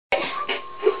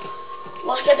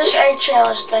Let's get this egg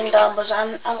challenge thing done, because I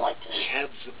don't like this.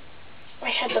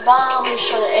 We had the bomb, we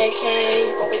saw the AK,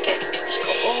 but we get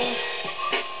Kangaroo.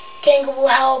 Kangaroo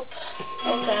help.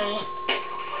 Okay.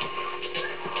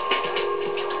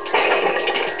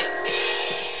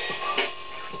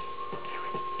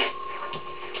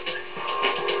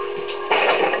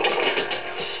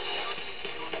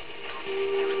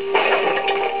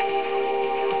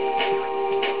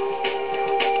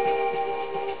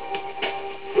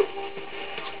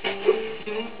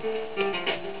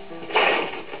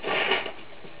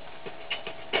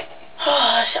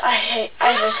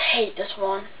 I just hate this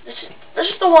one. This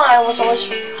is the one I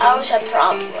always had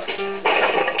problems with.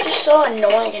 It's just so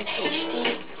annoying and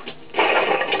hasty.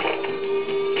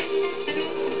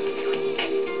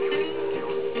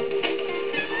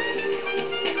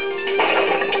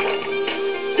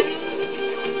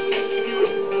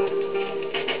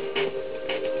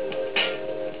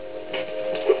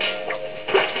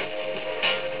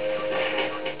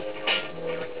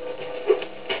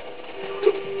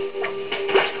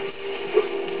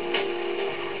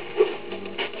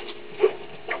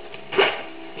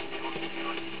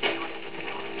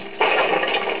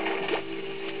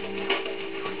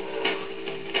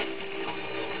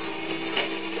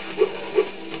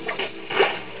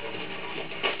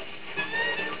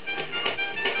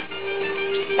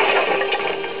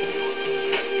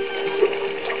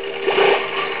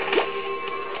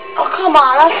 Come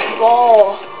on, let's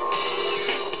go.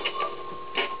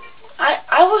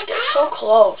 I was getting so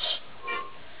close.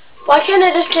 Why can't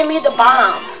it just give me the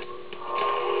bomb?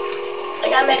 They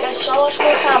gotta make it so much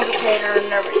more complicated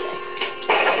and everything.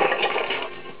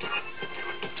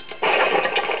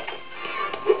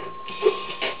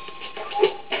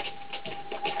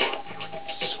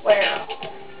 I swear.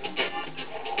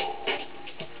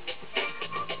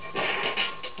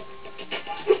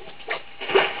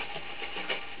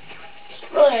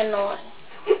 Really annoying.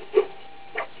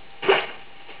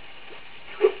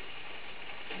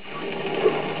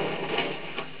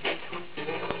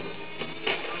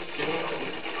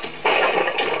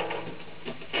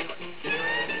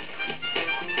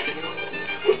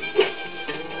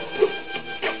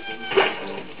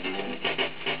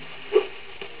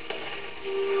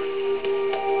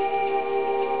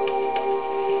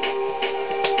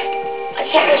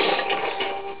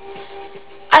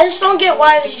 I just don't get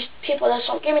why these people just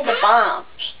don't give me the bombs.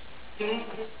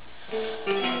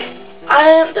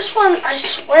 This one, I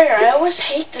swear, I always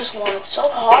hate this one. It's so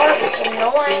hard, it's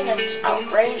annoying, it's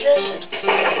outrageous.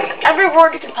 It's every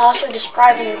word you could possibly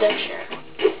describe in the dictionary.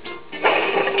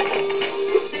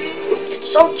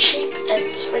 It's so cheap and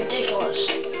it's ridiculous.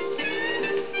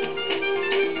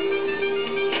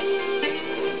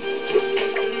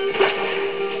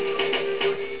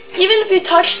 Even if you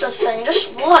touch the thing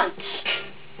just once.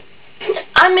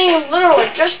 I mean, literally,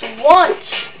 just once.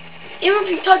 Even if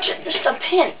you touch it just a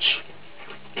pinch,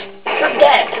 you're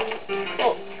dead.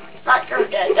 Well, not you're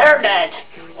dead, they're dead.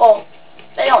 Well,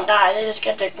 they don't die, they just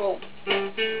get their boom.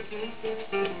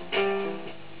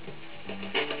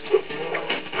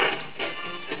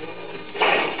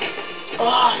 Oh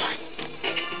my.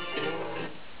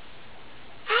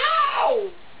 Ow!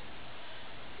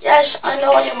 Yes, I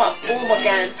know I get my boom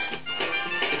again.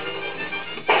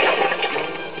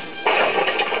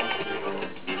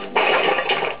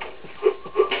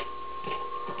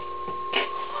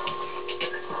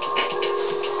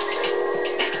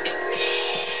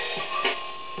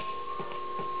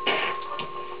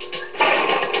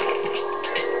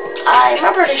 I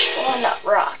remember destroying that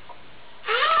rock.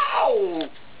 Ow!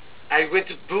 I went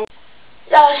to boom.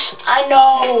 Yes, I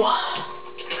know.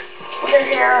 We're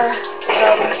here.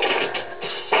 Whatever.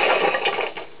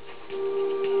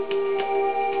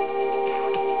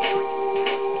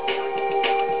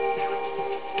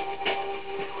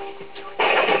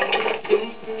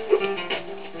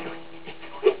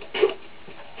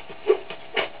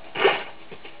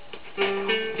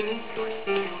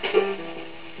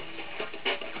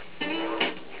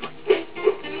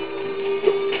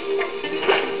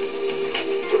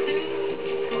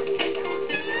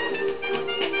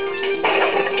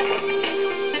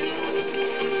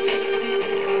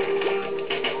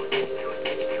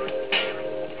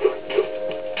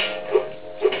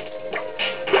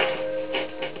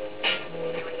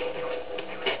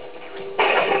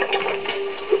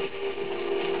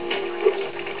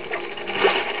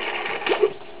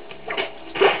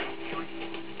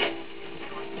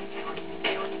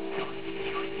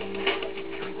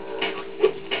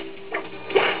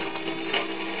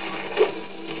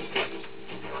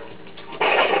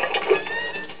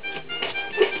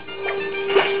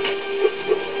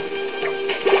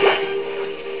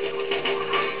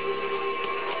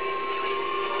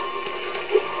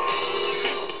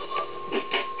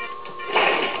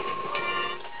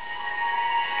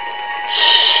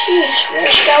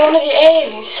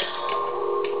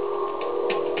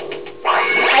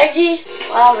 Eggy?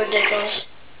 Wow, ridiculous.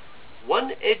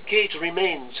 1 egg cage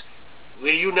remains.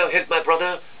 Will you now help my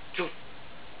brother to...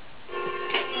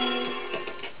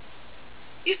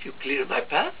 If you clear my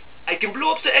path, I can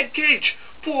blow up the egg cage.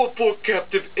 Poor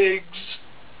captive eggs.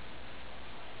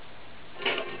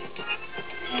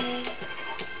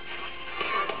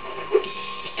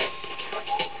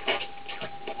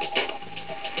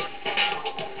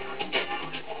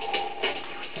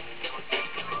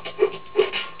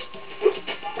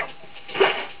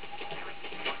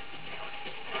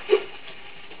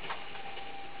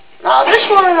 Now, this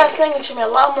one I think is going to be a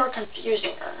lot more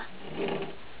confusing.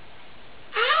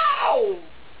 Ow!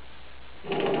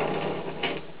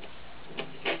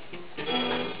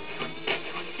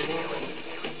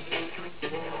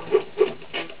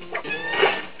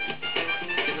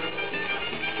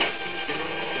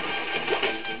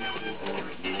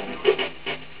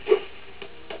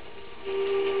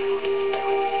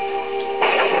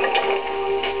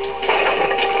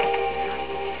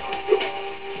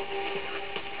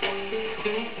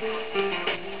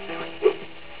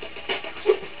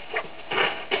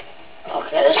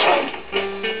 Okay, this one.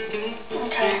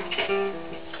 Okay.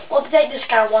 We'll take this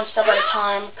guy one step at a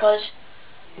time, because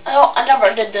I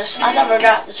never did this. I never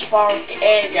got this far with the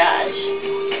egg guys.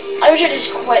 I usually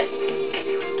just quit.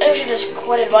 I usually just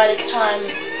quitted by the time.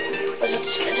 But it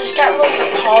just got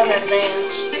really hard in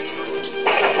advance.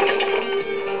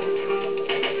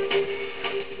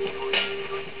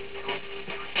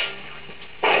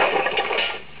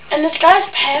 And this guy's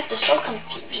path is so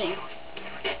confusing.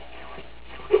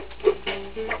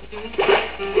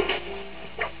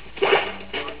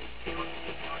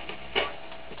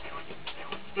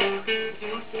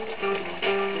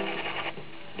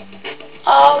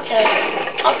 Okay,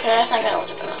 I think I know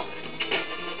what's going on.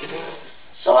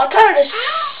 So I kind of just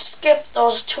skipped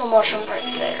those 2 mushrooms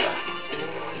right there.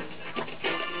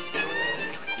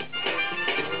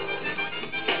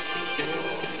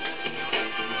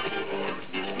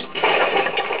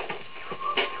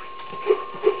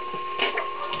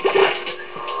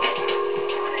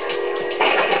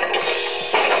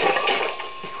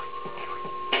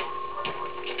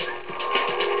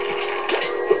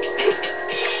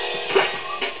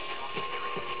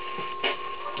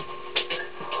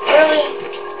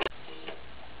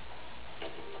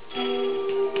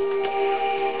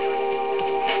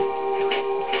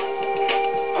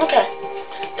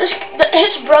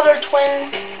 His brother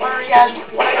twin, whatever you guys,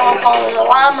 what I want to call him, is a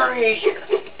lot more easier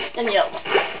than the other one.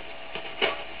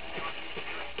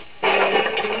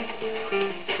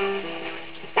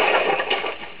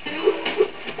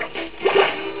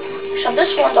 So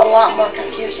this one's a lot more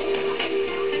confusing.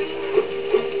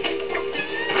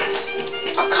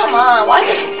 Oh, come on, why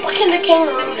can't the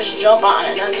kangaroo just jump on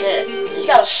it and that's it? You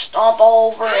gotta stomp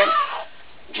all over it,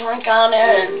 drink on it,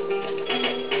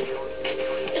 and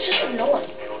it's just annoying.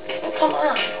 Oh, come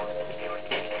on.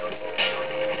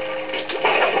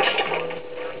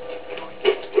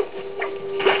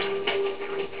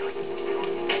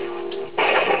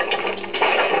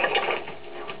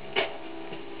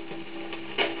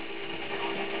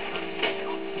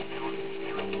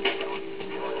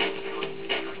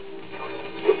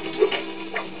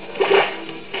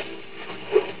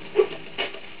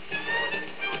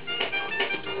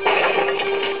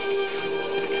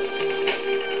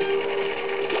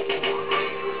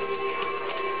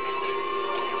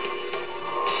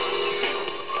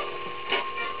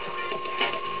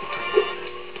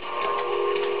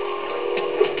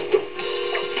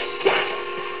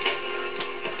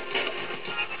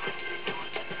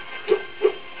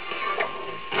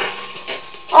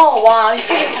 Oh wow, you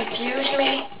freaking confused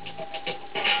me.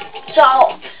 So,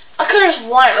 I could have just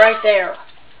won it right there.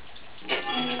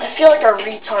 I feel like a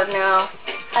retard now.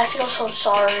 I feel so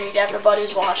sorry to everybody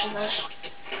who's watching this.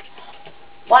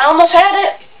 Well, I almost had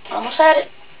it. I almost had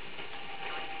it.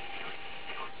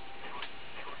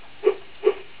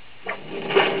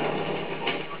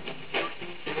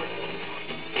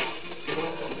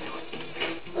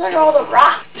 Look at all the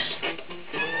rocks.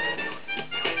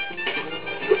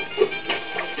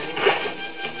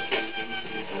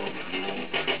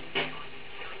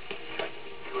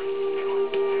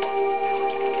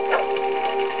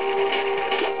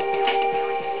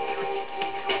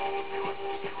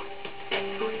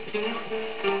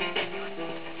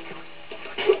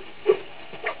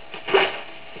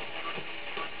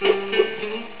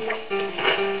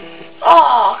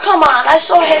 Oh, come on, I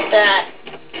so hit that.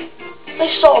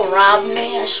 They so robbed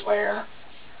me, I swear.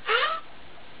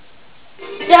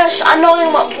 Yes, I know they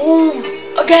went boom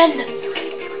again.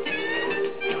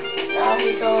 Now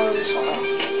he goes,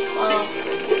 wow.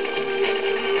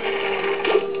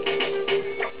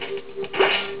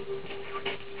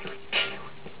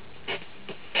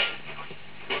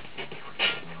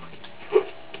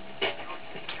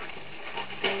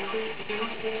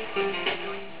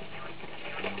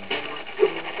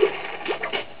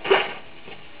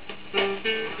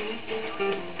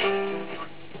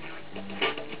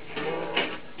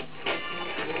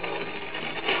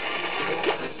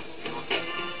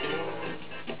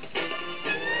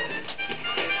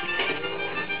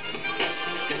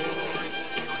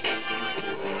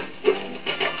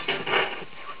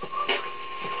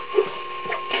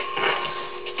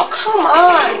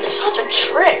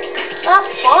 trick. It's not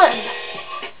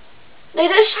fun. They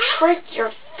just trick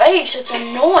your face. It's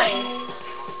annoying.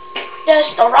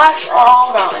 Yes, the rocks are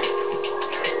all done.